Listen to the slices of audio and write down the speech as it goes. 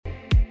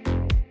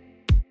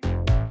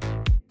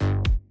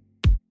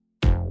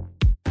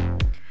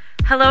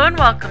Hello and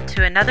welcome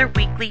to another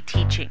weekly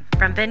teaching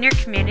from Vineyard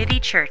Community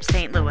Church,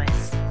 St. Louis.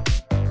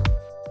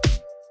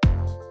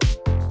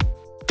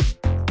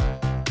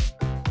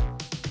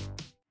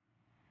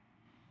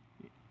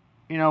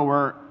 You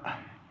know,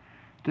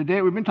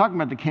 today we've been talking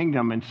about the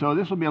kingdom, and so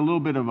this will be a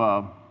little bit of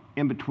a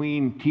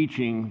in-between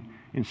teaching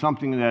in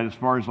something that, as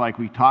far as like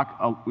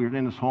we're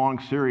in this long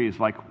series,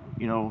 like,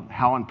 you know,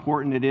 how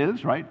important it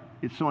is, right?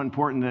 It's so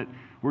important that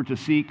we're to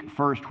seek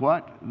first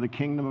what? The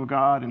kingdom of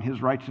God and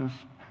His righteousness.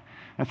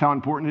 That's how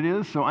important it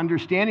is. So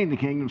understanding the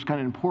kingdom is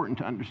kind of important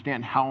to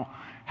understand how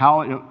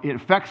it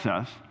affects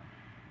us.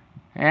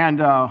 And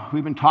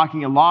we've been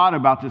talking a lot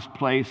about this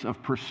place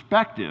of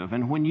perspective.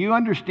 And when you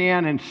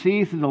understand and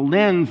see through the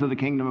lens of the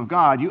kingdom of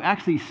God, you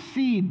actually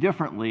see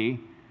differently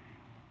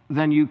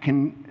than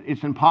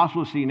it's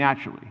impossible to see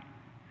naturally.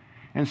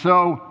 And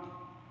so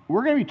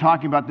we're going to be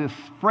talking about this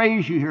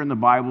phrase you hear in the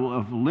Bible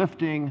of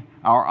lifting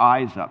our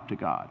eyes up to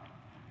God.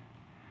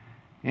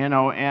 You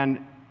know,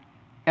 and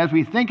as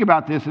we think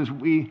about this,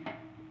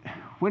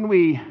 when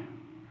we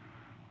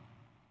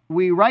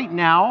right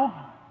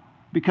now,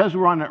 because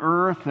we're on an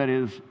earth that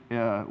is,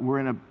 we're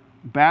in a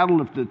battle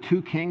of the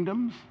two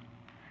kingdoms,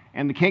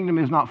 and the kingdom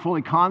is not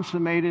fully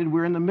consummated.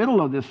 We're in the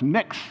middle of this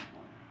mix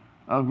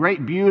of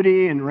great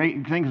beauty and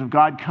great things of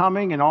God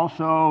coming, and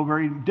also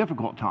very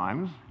difficult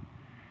times.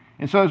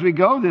 And so as we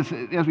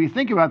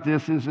think about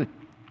this,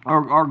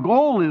 our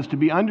goal is to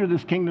be under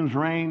this kingdom's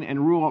reign and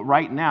rule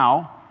right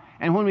now.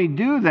 And when we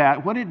do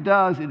that, what it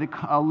does, it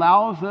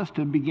allows us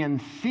to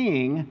begin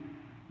seeing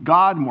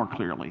God more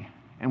clearly.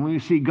 And when we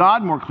see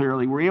God more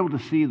clearly, we're able to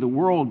see the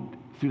world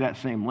through that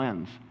same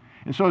lens.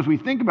 And so as we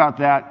think about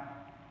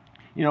that,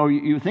 you know,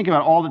 you think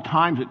about all the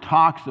times it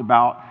talks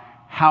about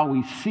how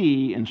we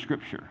see in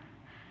Scripture.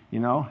 You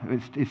know,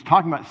 it's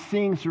talking about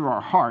seeing through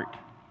our heart.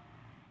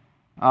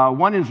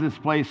 One is this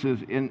place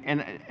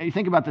and you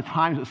think about the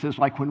times it says,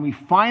 like, when we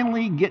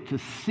finally get to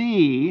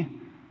see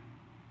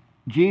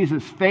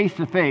Jesus face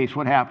to face,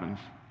 what happens?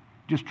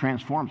 Just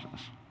transforms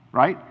us,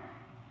 right?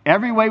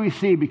 Every way we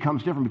see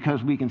becomes different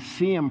because we can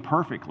see Him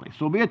perfectly. So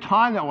there'll be a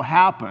time that will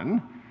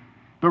happen,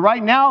 but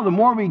right now, the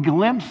more we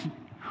glimpse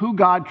who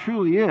God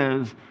truly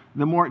is,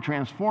 the more it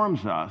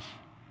transforms us.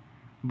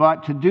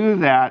 But to do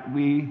that,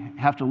 we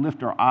have to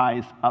lift our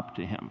eyes up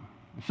to Him.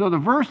 So the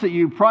verse that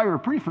you probably are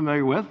pretty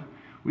familiar with,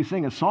 we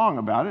sing a song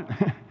about it,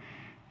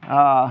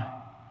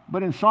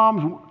 but in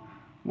Psalms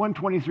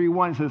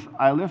 123:1 says,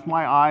 I lift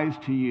my eyes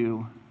to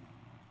you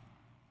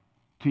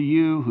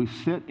who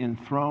sit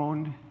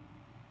enthroned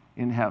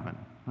in heaven.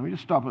 Let me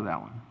just stop with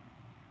that one.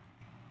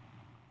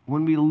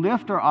 When we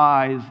lift our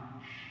eyes,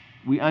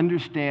 we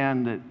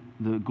understand that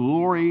the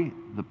glory,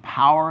 the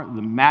power,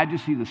 the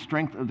majesty, the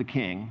strength of the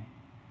King,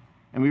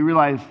 and we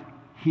realize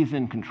He's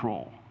in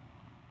control.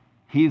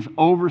 He's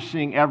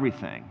overseeing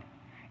everything.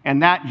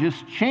 And that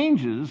just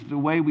changes the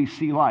way we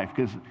see life.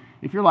 Because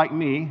if you're like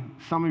me,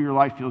 some of your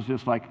life feels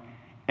just like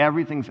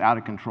everything's out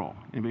of control.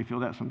 Anybody feel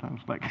that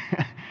sometimes? Like,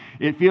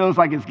 it feels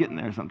like it's getting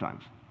there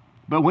sometimes.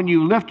 But when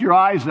you lift your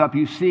eyes up,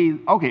 you see,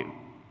 okay,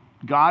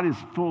 God is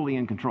fully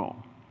in control.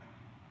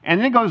 And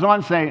then it goes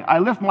on to say, I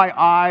lift my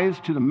eyes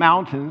to the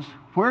mountains.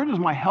 Where does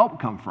my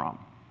help come from?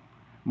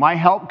 My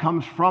help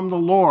comes from the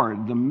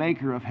Lord, the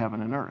maker of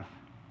heaven and earth.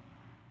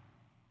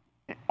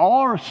 All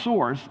our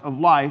source of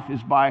life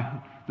is by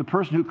the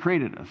person who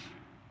created us.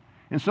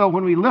 And so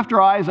when we lift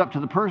our eyes up to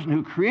the person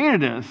who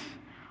created us,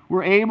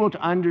 we're able to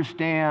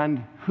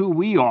understand who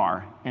we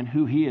are and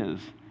who He is.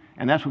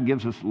 And that's what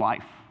gives us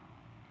life.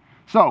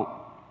 So,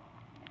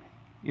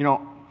 you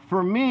know,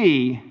 for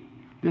me,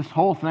 this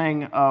whole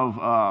thing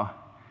of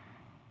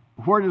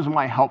where does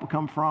my help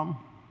come from?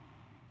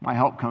 My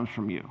help comes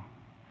from you.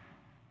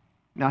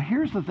 Now,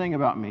 here's the thing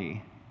about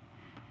me.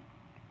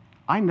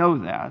 I know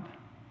that,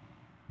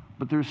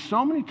 but there's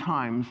so many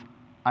times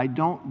I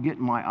don't get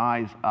my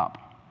eyes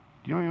up.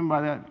 Do you know what I mean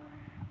by that?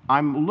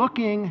 I'm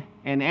looking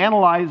and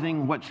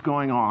analyzing what's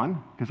going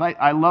on, because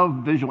I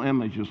love visual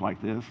images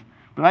like this,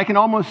 but I can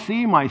almost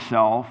see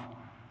myself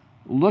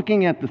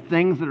looking at the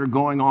things that are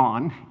going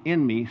on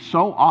in me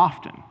so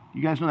often.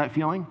 You guys know that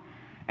feeling?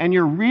 And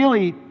you're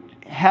really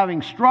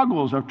having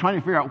struggles of trying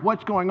to figure out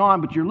what's going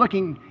on, but you're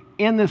looking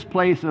in this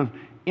place of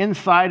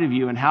inside of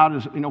you and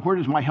where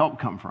does my help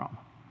come from?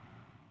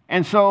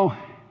 And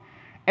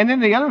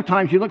then the other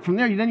times you look from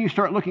there, then you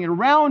start looking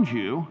around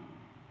you,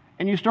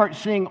 and you start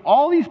seeing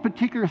all these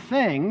particular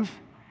things,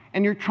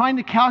 and you're trying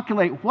to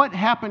calculate what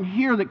happened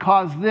here that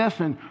caused this,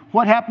 and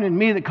what happened in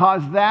me that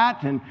caused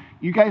that. And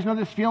you guys know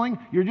this feeling?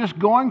 You're just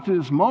going through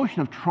this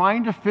motion of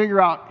trying to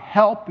figure out,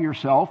 help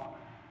yourself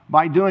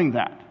by doing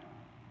that.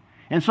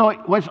 And so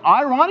what's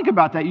ironic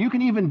about that, you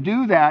can even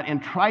do that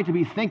and try to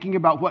be thinking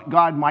about what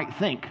God might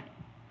think,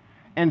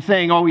 and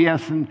saying, oh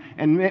yes, and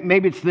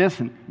maybe it's this,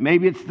 and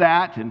maybe it's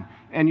that,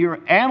 and you're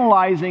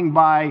analyzing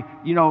by,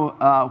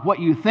 what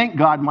you think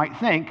God might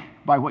think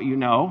by what you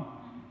know.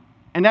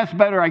 And that's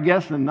better, I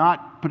guess, than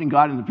not putting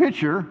God in the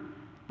picture.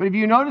 But if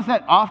you notice,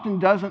 that often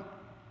doesn't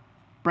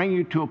bring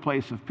you to a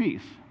place of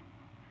peace.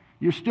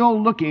 You're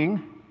still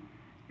looking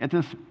at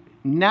this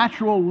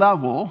natural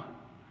level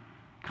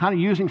kind of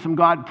using some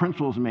God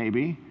principles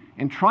maybe,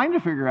 and trying to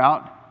figure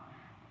out,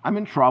 I'm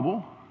in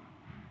trouble,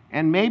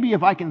 and maybe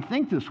if I can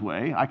think this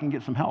way, I can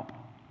get some help.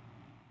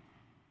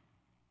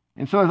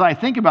 And so as I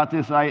think about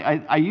this,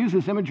 I use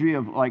this imagery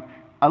of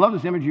I love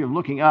this imagery of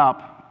looking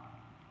up,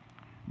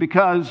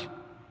 because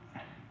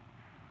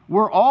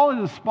we're all in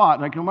a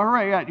spot, no matter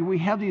where you're at, we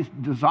have these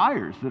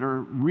desires that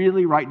are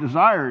really right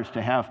desires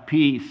to have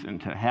peace and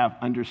to have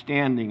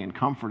understanding and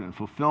comfort and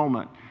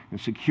fulfillment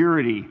and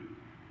security.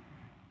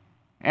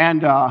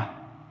 And,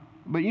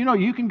 but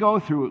you can go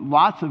through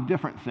lots of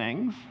different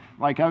things.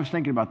 Like I was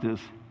thinking about this.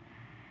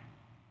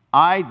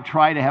 I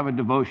try to have a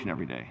devotion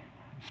every day.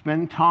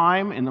 Spend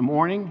time in the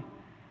morning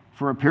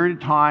for a period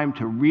of time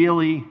to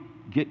really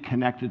get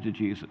connected to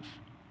Jesus.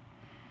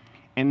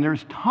 And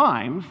there's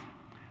times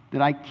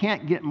that I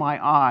can't get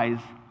my eyes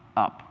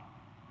up.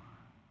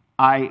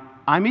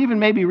 I'm even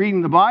maybe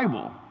reading the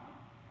Bible.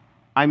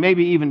 I may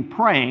be even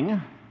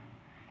praying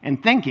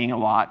and thinking a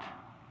lot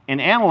and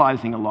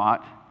analyzing a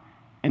lot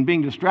and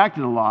being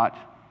distracted a lot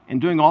and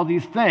doing all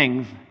these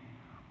things.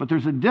 But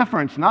there's a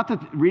difference. Not that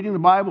reading the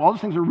Bible, all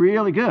those things are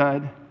really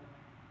good,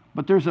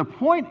 but there's a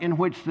point in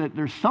which that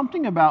there's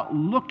something about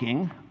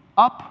looking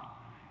up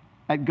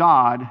at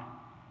God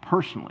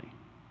personally.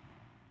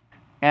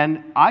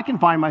 And I can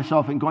find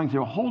myself in going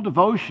through a whole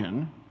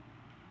devotion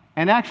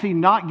and actually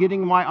not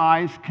getting my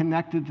eyes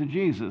connected to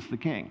Jesus, the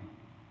King.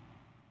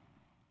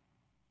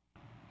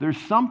 There's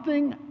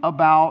something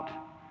about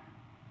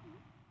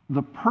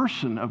the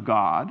person of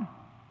God.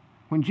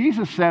 When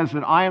Jesus says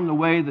that I am the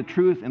way, the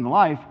truth, and the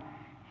life,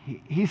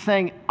 he's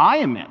saying I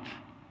am it.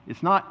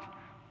 It's not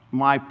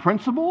my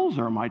principles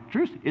or my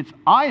truth. It's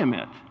I am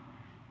it.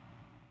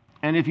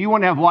 And if you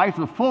want to have life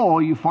to the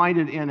full, you find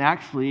it in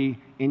actually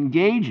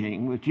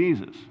engaging with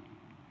Jesus.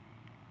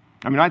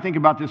 I mean, I think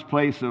about this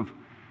place of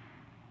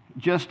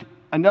just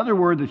another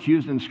word that's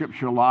used in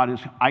Scripture a lot is,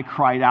 I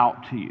cried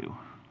out to you.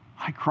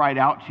 I cried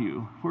out to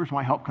you. Where's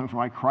my help come from?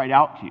 I cried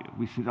out to you.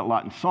 We see that a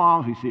lot in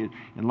Psalms. We see it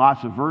in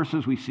lots of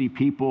verses. We see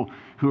people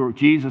who are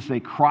Jesus, they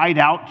cried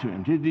out to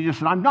him. They just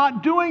said, I'm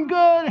not doing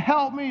good,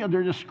 help me. Or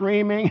they're just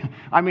screaming.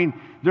 I mean,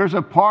 there's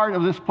a part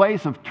of this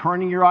place of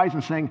turning your eyes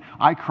and saying,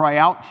 I cry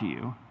out to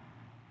you.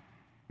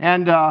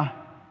 And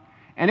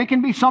it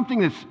can be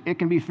something it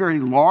can be fairly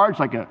large,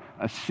 like a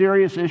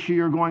serious issue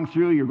you're going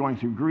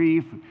through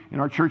grief. In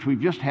our church,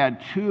 we've just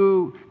had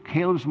two.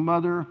 Caleb's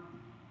mother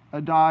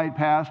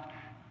passed.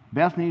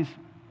 Bethany's,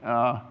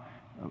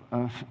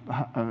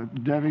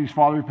 Debbie's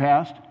father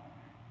passed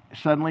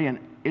suddenly, and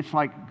it's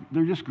like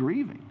they're just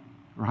grieving,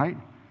 right?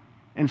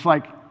 And it's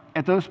like,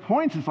 at those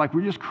points, it's like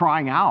we're just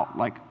crying out,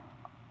 like,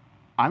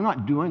 I'm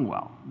not doing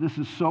well. This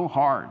is so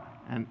hard,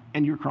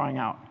 and you're crying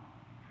out.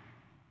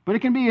 But it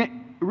can be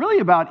really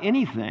about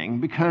anything,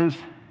 because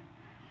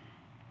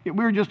we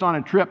were just on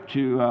a trip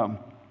to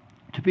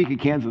Topeka,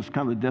 Kansas,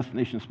 kind of the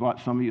destination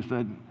spot. Some of you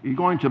said, are you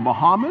going to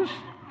Bahamas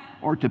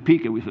or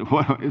Topeka? We said,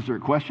 what, is there a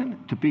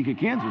question? Topeka,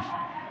 Kansas.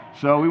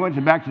 So we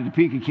went back to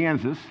Topeka,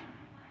 Kansas,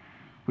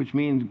 which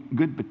means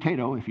good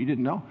potato, if you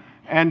didn't know.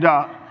 And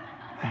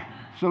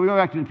so we went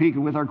back to Topeka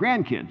with our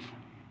grandkids.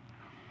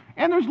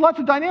 And there's lots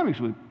of dynamics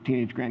with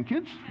teenage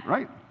grandkids,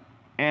 right?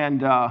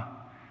 And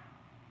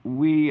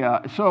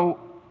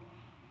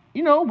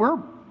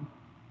we're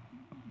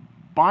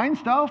buying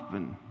stuff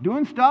and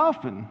doing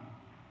stuff,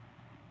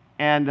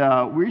 and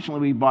recently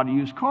we bought a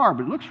used car,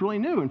 but it looks really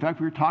new. In fact,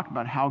 we were talking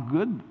about how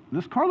good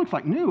this car looks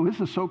like new.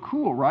 This is so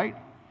cool, right?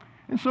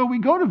 And so we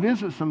go to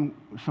visit some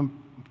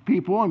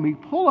people, and we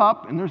pull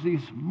up, and there's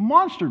these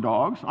monster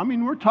dogs. I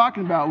mean, we're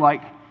talking about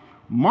like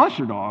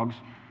monster dogs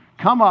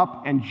come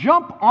up and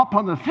jump up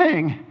on the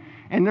thing,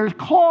 and their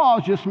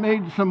claws just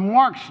made some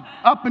marks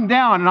up and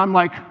down, and I'm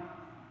like,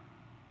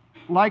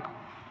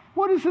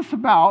 what is this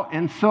about?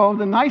 And so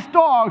the nice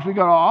dogs, we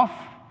got off,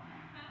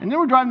 and then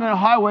we're driving down the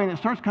highway, and it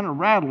starts kind of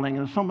rattling,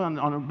 and something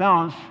on a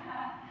balance.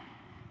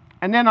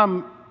 And then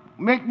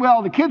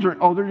the kids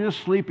are, they're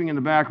just sleeping in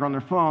the back or on their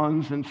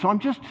phones, and so I'm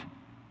just,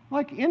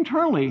 like,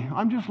 internally,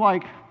 I'm just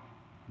like,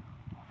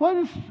 what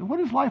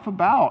is life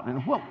about?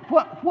 And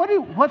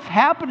what's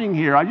happening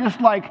here? I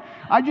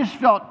just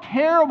felt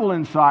terrible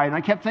inside, and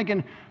I kept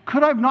thinking,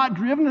 could I have not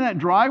driven in that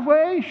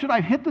driveway? Should I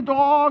have hit the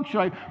dog? Should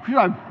I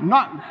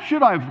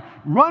have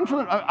run for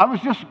the?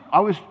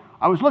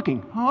 I was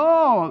looking.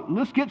 Oh,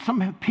 let's get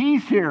some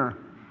peace here.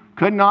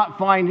 Could not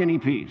find any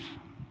peace.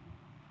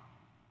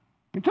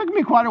 It took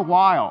me quite a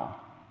while,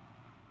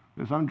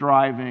 because I'm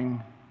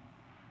driving.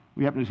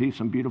 We happen to see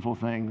some beautiful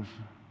things,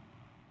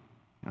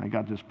 and I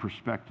got this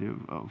perspective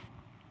of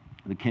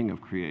the King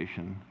of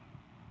creation,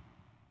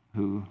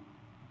 who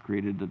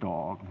created the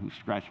dog, who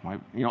scratched my,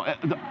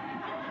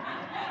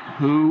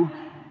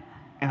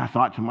 and I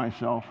thought to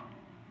myself,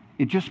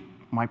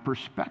 my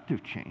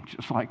perspective changed.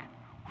 It's like,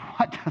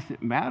 what does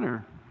it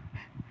matter?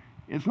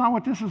 It's not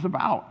what this is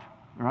about,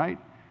 right?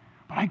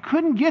 But I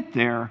couldn't get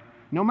there.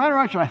 No matter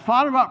how much I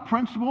thought about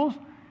principles,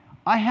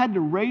 I had to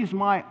raise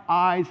my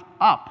eyes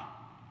up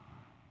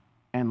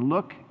and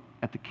look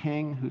at the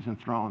King who's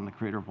enthroned, the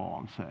creator of all,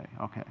 and say,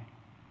 okay,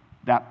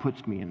 that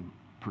puts me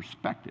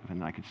perspective,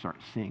 and I could start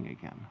seeing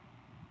again.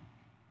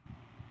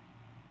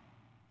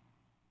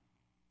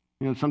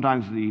 You know,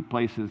 sometimes the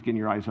places getting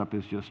your eyes up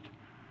is just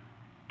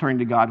turning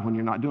to God when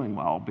you're not doing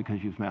well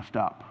because you've messed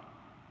up.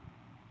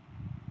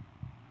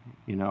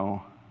 You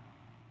know,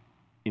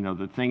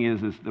 the thing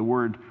is the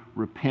word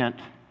repent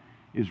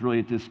is really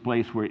at this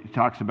place where it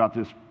talks about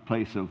this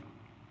place of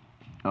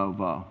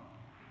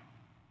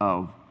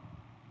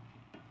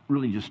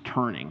really just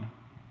turning,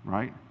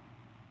 right?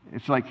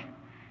 It's like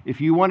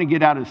if you want to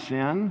get out of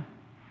sin,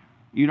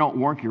 you don't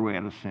work your way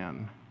out of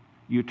sin.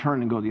 You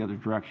turn and go the other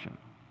direction.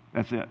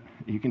 That's it.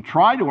 You can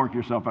try to work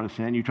yourself out of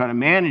sin. You try to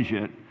manage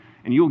it,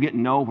 and you'll get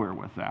nowhere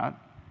with that.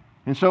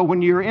 And so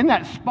when you're in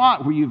that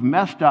spot where you've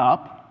messed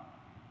up,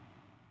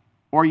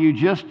 or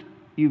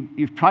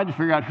you've tried to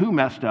figure out who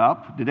messed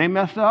up. Did they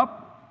mess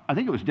up? I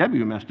think it was Debbie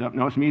who messed up.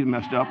 No, it's me who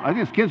messed up. I think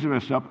it's kids who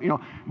messed up. You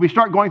know, we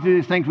start going through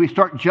these things. We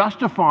start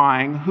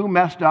justifying who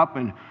messed up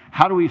and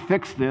how do we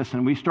fix this,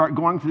 and we start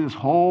going through this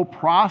whole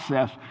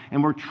process,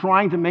 and we're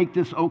trying to make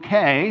this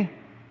okay,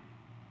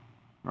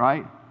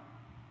 right?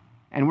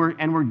 And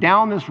we're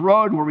down this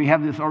road where we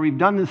have this, or we've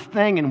done this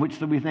thing in which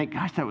we think,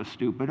 gosh, that was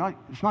stupid.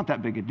 It's not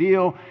that big a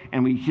deal.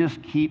 And we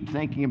just keep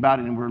thinking about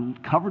it, and we're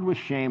covered with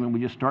shame, and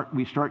we start.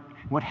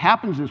 What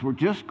happens is we're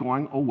just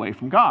going away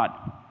from God.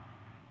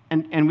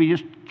 And we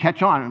just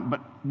catch on, but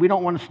we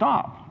don't want to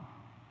stop.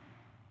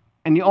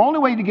 And the only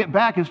way to get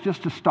back is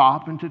just to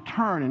stop and to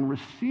turn and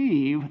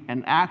receive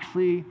and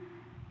actually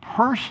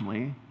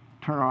personally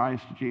turn our eyes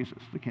to Jesus,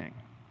 the King.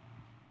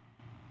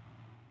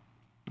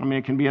 I mean,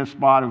 it can be a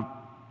spot of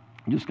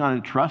just kind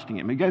of trusting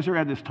Him. You guys ever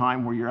had this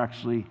time where you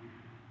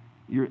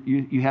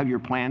have your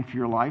plan for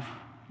your life,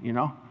 you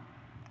know?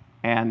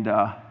 And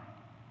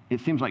it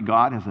seems like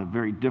God has a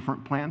very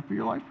different plan for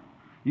your life.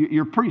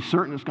 You're pretty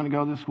certain it's going to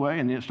go this way,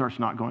 and then it starts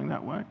not going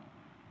that way.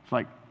 It's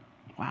like,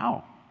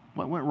 wow,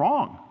 what went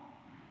wrong?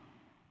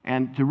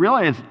 And to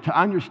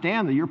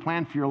understand that your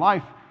plan for your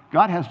life,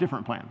 God has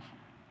different plans.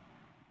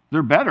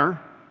 They're better,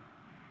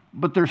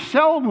 but they're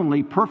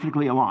seldomly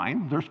perfectly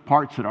aligned. There's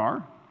parts that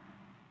are.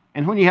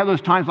 And when you have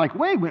those times like,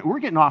 wait, we're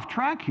getting off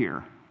track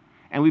here,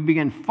 and we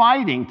begin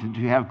fighting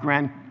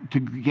to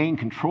gain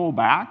control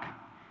back,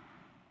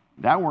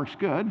 that works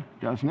good,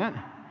 doesn't it?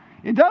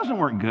 It doesn't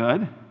work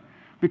good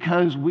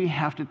because we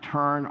have to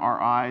turn our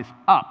eyes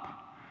up.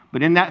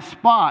 But in that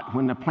spot,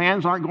 when the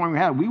plans aren't going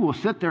ahead, we will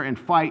sit there and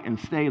fight and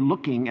stay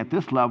looking at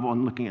this level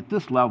and looking at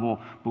this level,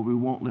 but we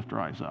won't lift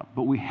our eyes up.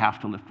 But we have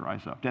to lift our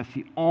eyes up. That's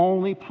the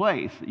only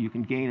place that you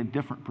can gain a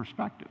different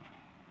perspective.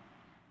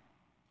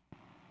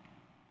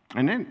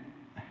 And then,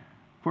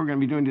 what we're going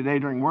to be doing today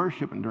during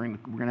worship and we're going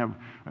to have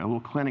a little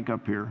clinic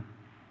up here,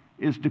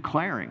 is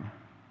declaring.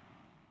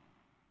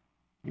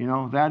 You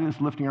know, that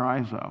is lifting our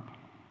eyes up.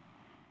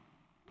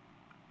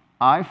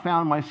 I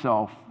found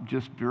myself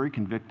just very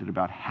convicted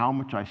about how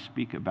much I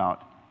speak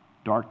about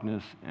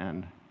darkness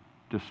and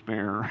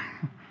despair,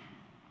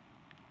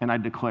 and I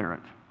declare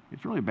it.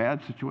 It's really a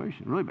bad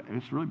situation. Really bad.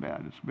 It's really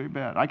bad. It's very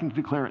bad. I can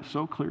declare it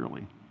so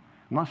clearly.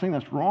 I'm not saying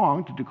that's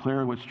wrong to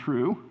declare what's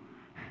true,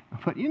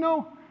 but you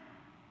know,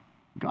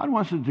 God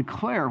wants to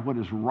declare what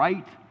is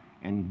right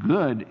and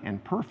good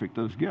and perfect,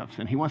 those gifts.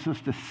 And He wants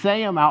us to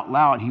say them out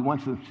loud. He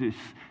wants us to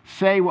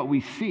say what we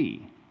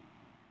see.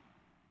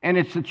 And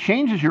it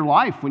changes your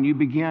life when you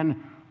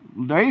begin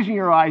raising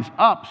your eyes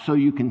up so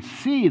you can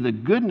see the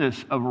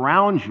goodness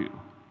around you,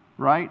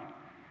 right?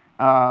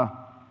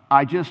 Recently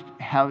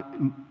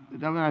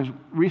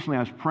I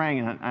was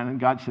praying, and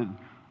God said,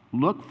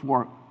 look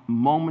for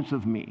moments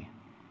of me.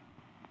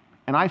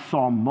 And I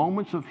saw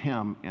moments of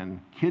Him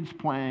in kids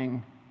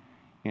playing,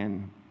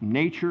 in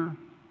nature,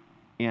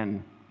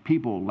 in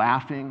people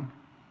laughing.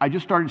 I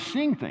just started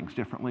seeing things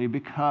differently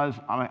because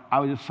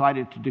I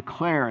decided to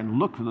declare and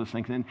look for those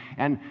things. And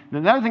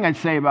the other thing I'd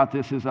say about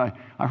this is I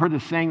heard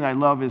this saying that I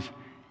love is,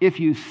 if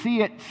you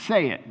see it,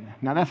 say it.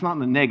 Now, that's not in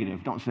the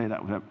negative. Don't say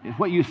that. If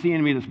what you see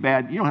in me that's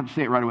bad, you don't have to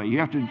say it right away. You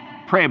have to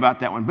pray about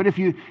that one. But if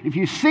you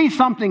see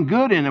something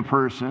good in a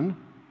person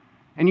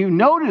and you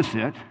notice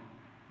it,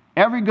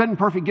 every good and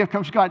perfect gift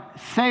comes from God,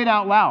 say it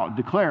out loud.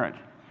 Declare it.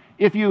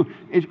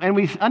 And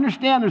we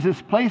understand there's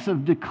this place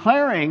of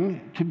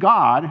declaring to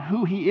God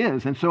who He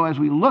is. And so as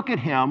we look at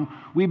Him,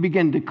 we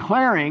begin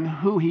declaring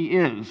who He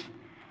is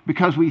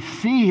because we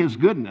see His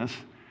goodness,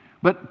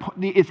 but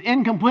it's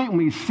incomplete when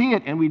we see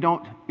it and we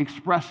don't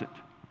express it,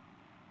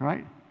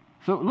 right?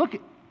 So look,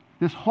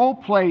 this whole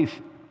place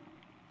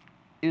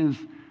is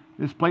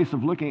this place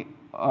of looking,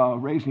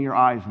 raising your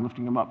eyes and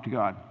lifting them up to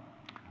God.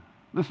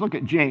 Let's look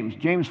at James.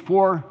 James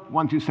 4,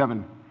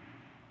 1-7.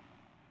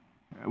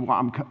 Well,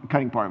 I'm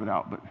cutting part of it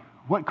out, but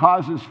what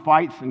causes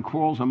fights and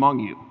quarrels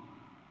among you?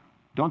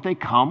 Don't they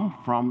come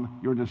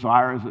from your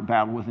desires that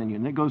battle within you?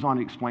 And it goes on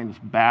to explain this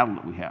battle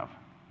that we have.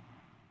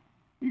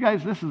 You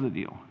guys, this is the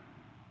deal.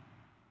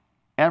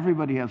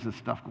 Everybody has this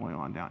stuff going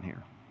on down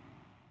here.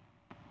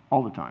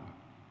 All the time.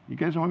 You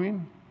guys know what I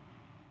mean?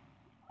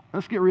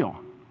 Let's get real.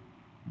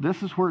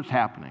 This is where it's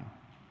happening.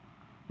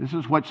 This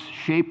is what's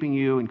shaping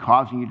you and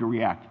causing you to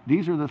react.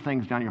 These are the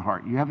things down your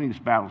heart. You have these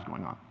battles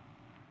going on.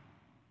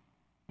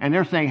 And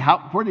they're saying,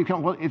 where do you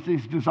come? Well, it's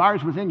these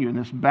desires within you in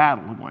this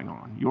battle going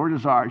on. Your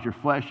desires, your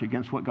flesh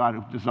against what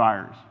God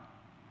desires.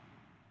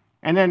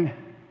 And then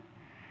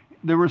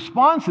the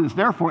response is,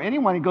 therefore,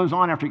 anyone who goes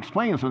on after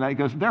explaining some of that, he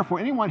goes, therefore,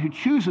 anyone who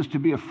chooses to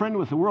be a friend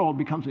with the world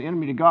becomes an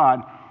enemy to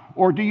God.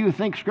 Or do you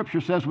think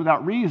Scripture says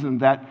without reason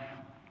that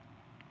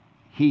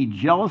he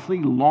jealously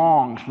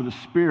longs for the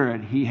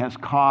Spirit he has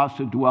caused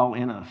to dwell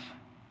in us?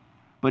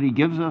 But he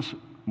gives us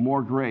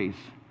more grace.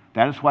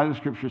 That is why the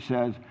Scripture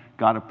says,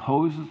 God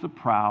opposes the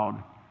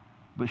proud,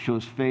 but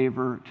shows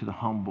favor to the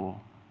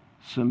humble.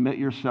 Submit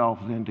yourself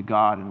then to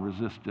God and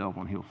resist the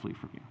devil, and he'll flee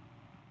from you.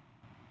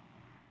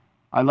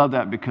 I love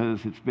that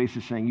because it's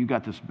basically saying you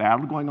got this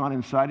battle going on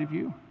inside of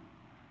you,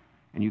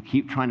 and you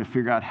keep trying to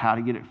figure out how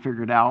to get it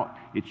figured out.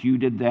 It's you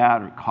did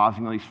that, or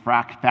causing all these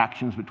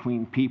factions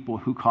between people.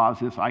 Who caused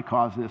this? I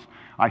caused this.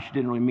 I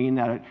didn't really mean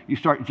that. You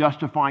start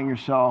justifying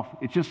yourself.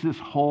 It's just this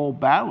whole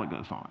battle that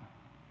goes on.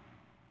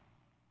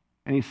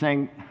 And he's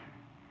saying,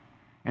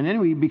 and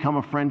then we become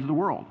a friend to the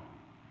world.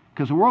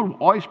 Because the world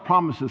always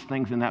promises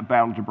things in that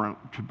battle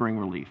to bring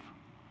relief.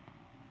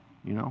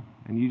 You know?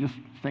 And you just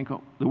think,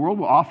 oh, the world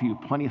will offer you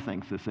plenty of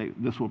things to say,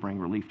 this will bring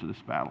relief to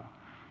this battle.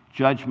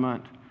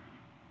 Judgment,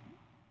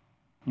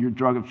 your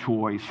drug of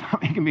choice.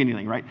 It can be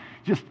anything, right?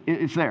 Just,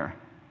 it's there.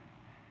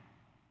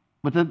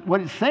 But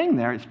what it's saying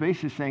there, it's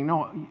basically saying,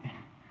 no,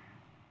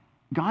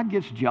 God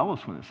gets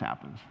jealous when this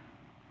happens.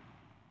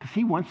 Because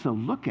he wants to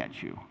look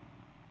at you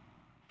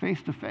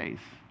face to face.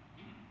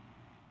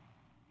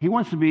 He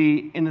wants to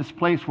be in this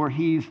place where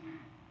he's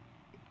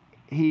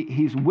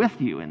with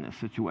you in this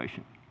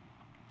situation.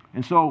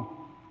 And so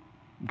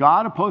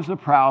God opposes the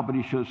proud, but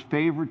he shows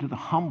favor to the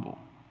humble.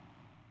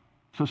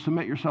 So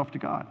submit yourself to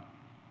God.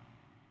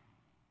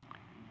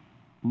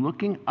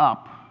 Looking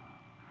up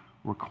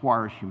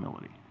requires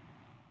humility.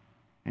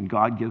 And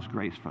God gives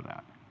grace for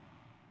that.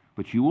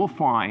 But you will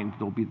find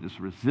there'll be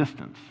this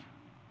resistance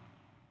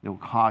that will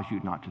cause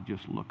you not to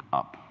just look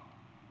up,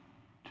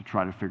 to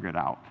try to figure it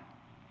out.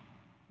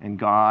 And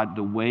God,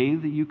 the way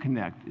that you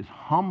connect is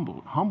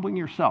humbling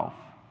yourself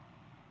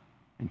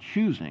and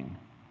choosing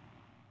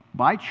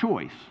by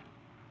choice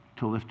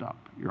to lift up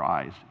your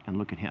eyes and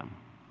look at him.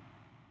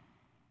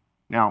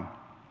 Now,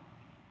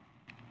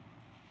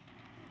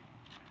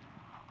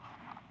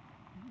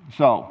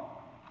 so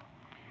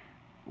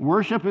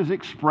worship is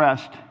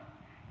expressed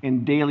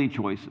in daily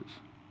choices.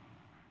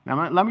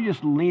 Now, let me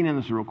just lean in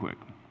this real quick.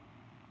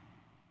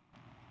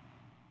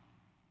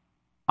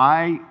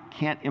 I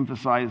can't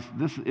emphasize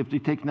this. If you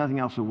take nothing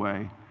else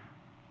away,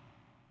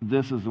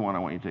 this is the one I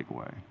want you to take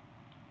away.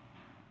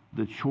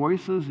 The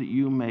choices that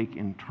you make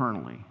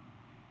internally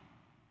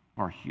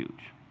are huge.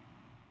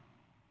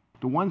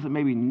 The ones that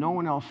maybe no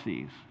one else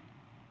sees.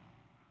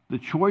 The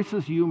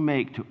choices you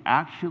make to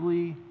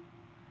actually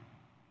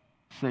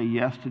say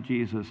yes to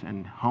Jesus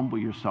and humble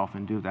yourself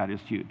and do that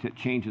is huge. It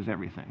changes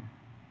everything.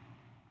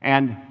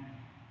 And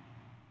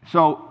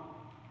so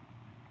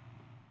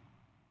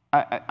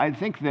I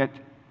think that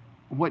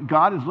what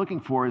God is looking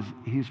for is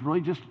he's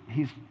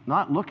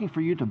not looking for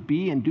you to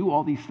be and do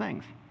all these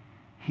things.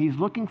 He's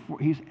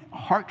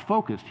heart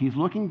focused. He's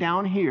looking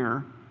down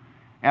here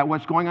at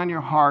what's going on in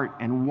your heart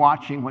and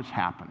watching what's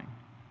happening.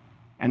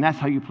 And that's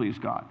how you please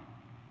God.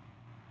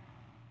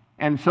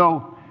 And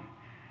so,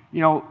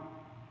 you know,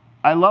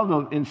 I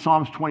love in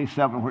Psalms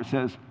 27 where it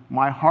says,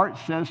 my heart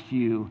says to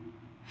you,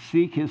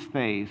 seek his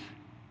face.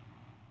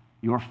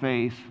 Your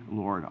face,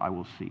 Lord, I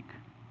will seek.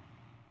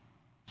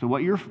 So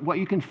what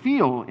you can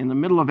feel in the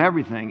middle of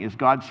everything is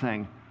God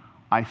saying,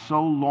 I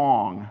so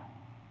long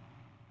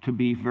to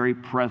be very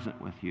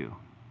present with you.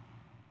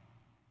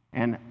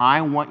 And I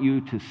want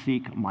you to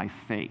seek my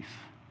face.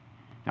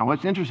 Now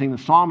what's interesting, the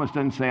psalmist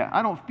doesn't say,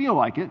 I don't feel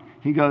like it.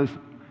 He goes,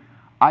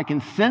 I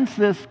can sense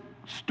this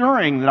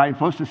stirring that I'm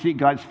supposed to seek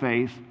God's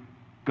face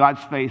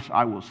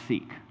I will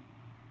seek.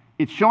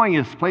 It's showing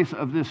us place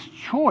of this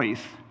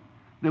choice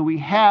that we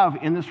have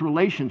in this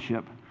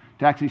relationship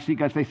to actually seek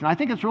God's face. And I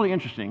think it's really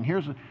interesting.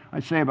 Here's what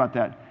I'd say about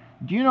that.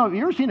 Do you know, have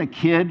you ever seen a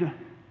kid,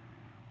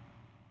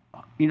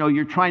 you know,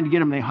 you're trying to get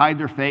them, they hide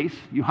their face.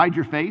 You hide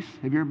your face.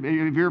 If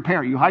you're a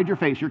parent, you hide your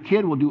face. Your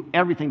kid will do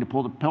everything to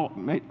pull the pillow.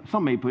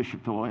 Some may push your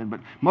pillow in, but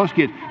most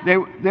kids, they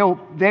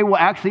will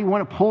actually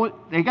want to pull it.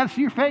 They got to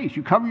see your face.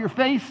 You cover your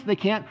face, they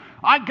can't.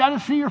 I got to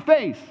see your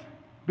face.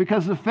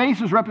 Because the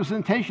face is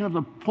representation of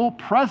the full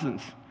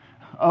presence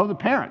of the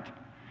parent.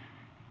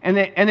 And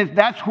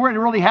that's where it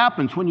really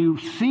happens, when you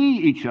see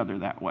each other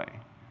that way,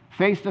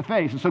 face to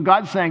face. And so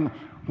God's saying,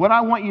 what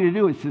I want you to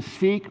do is to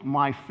seek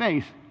my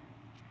face.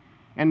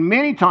 And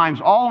many times,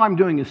 all I'm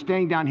doing is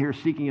staying down here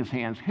seeking his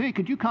hands. Hey,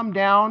 could you come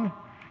down?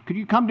 Could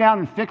you come down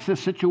and fix this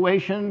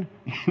situation?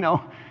 You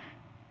know,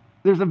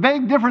 there's a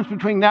big difference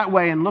between that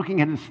way and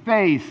looking at his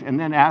face and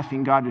then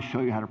asking God to show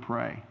you how to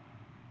pray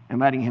and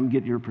letting him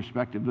get your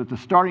perspective. But the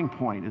starting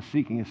point is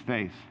seeking his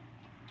face.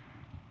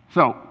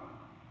 So,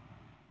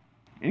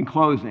 in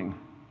closing,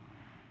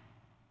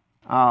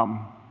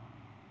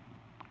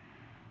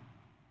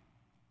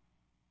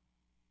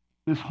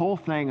 this whole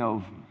thing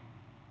of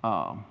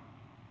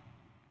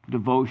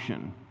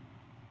devotion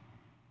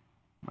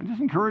I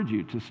just encourage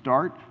you to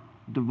start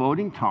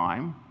devoting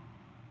time.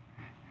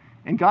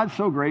 And God's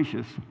so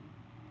gracious,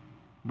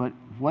 but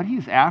what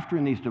he's after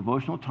in these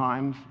devotional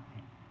times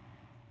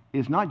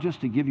is not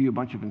just to give you a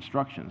bunch of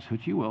instructions,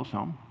 which you will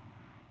some.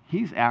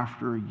 He's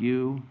after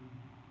you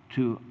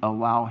to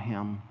allow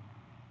him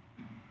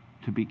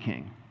to be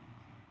king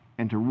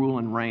and to rule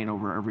and reign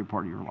over every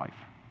part of your life.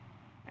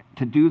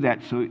 To do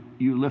that so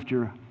you lift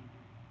your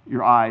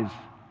eyes.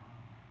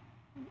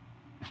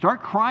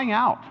 Start crying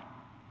out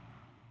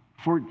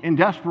in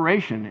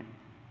desperation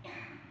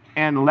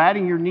and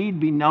letting your need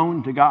be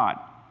known to God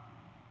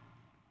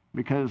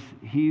because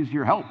he's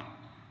your help.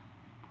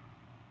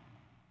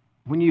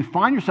 When you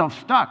find yourself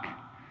stuck,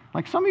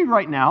 like some of you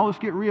right now, let's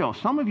get real.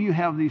 Some of you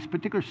have these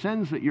particular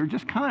sins that you're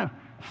just kind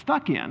of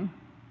stuck in,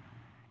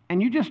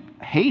 and you just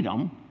hate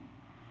them,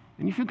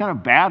 and you feel kind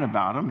of bad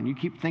about them, and you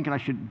keep thinking, I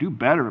should do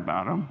better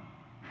about them.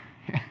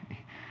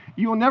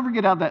 You will never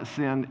get out of that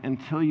sin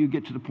until you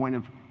get to the point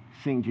of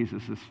seeing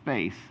Jesus'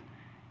 face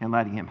and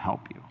letting him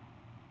help you.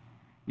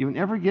 You will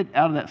never get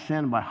out of that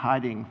sin by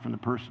hiding from the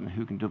person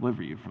who can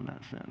deliver you from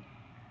that sin.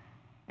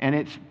 And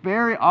it's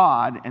very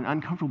odd and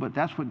uncomfortable, but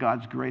that's what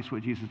God's grace,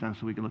 what Jesus done,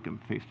 so we can look at him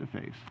face to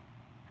face.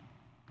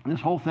 And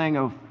this whole thing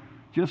of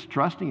just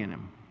trusting in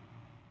him.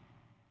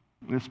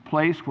 This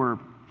place where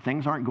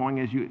things aren't going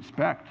as you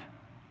expect.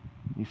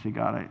 You say,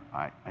 God,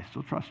 I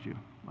still trust you.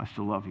 I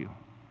still love you.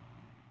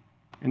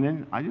 And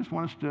then I just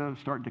want us to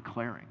start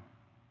declaring.